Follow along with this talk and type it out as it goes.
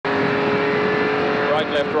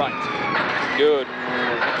right, left, right. Good.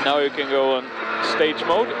 Now you can go on stage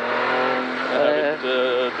mode.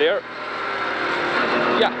 There.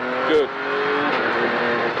 Yeah, good.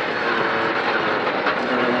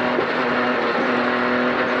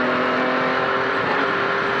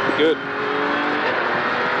 Good.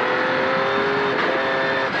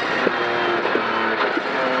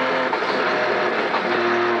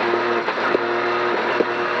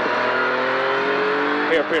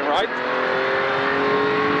 Hairpin right.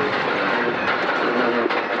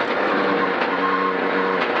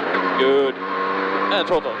 Good. And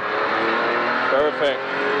throttle. Perfect.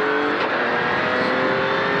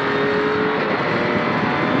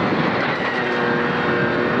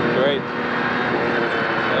 Great.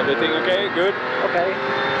 Everything okay? Good? Okay.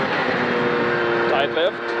 Tight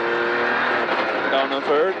left. Down on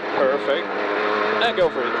third. Perfect. And go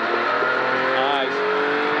for it. Nice.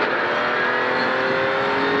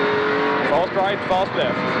 Fast right, fast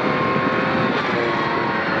left.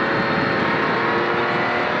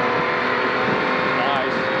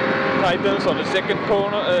 Nice. Tightens on the second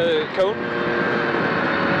cone.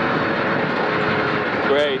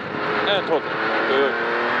 Great. And throttle. Good.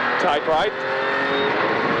 Tight right.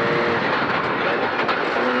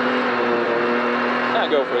 And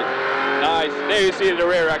go for it. Nice. There you see the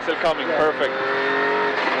rear axle coming. Yeah. Perfect.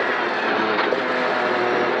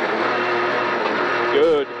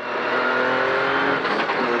 Good.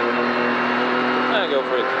 And go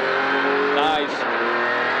for it. Nice.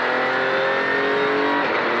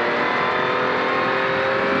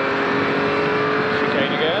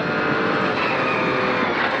 Chicane again.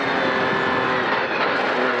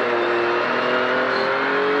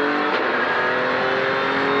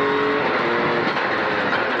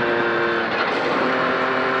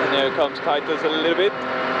 And there comes Titus a little bit.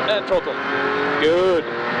 And throttle. Good.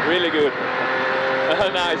 Really good.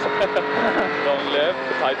 Nice. Long left.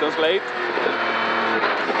 Tightens late.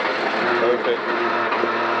 Perfect.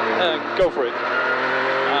 And go for it.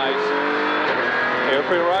 Nice.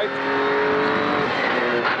 Hairpin right.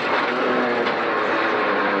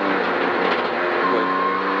 Good.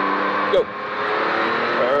 Go.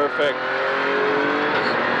 Perfect.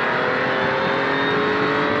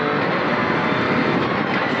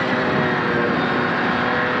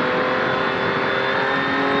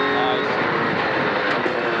 Nice.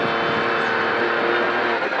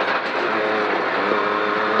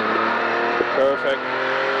 Perfect.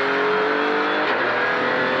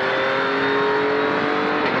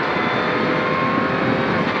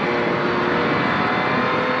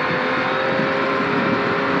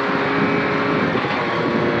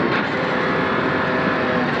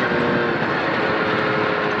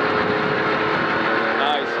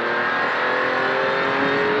 Nice.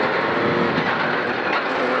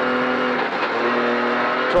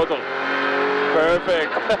 Throttle.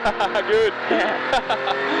 Perfect. Good.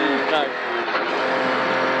 Nice.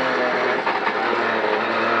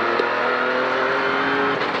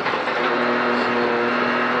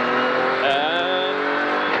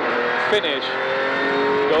 Finish.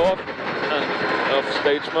 Go off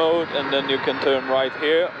stage mode, and then you can turn right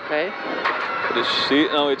here. Okay. See,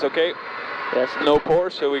 now it's okay. Yes. No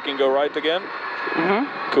pause, so we can go right again.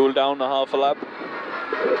 Cool down a half a lap.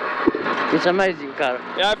 It's amazing car.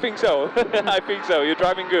 Yeah, I think so. I think so. You're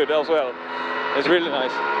driving good as well. It's really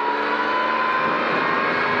nice.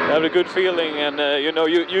 You have a good feeling, and you know,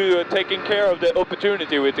 you are taking care of the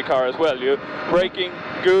opportunity with the car as well. You're braking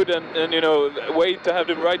good, and you know, wait to have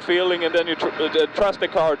the right feeling, and then you trust the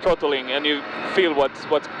car throttling, and you feel what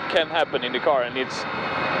can happen in the car, and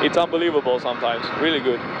it's unbelievable sometimes. Really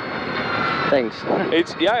good. Thanks.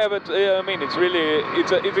 It's but I mean, it's really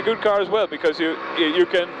it's a good car as well, because you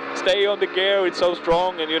can stay on the gear. It's so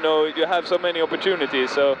strong, and you know, you have so many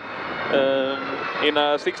opportunities. So in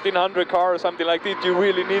a 1600 car or something like this, you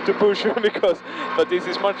really need to push but this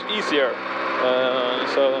is much easier.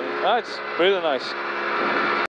 So it's really nice.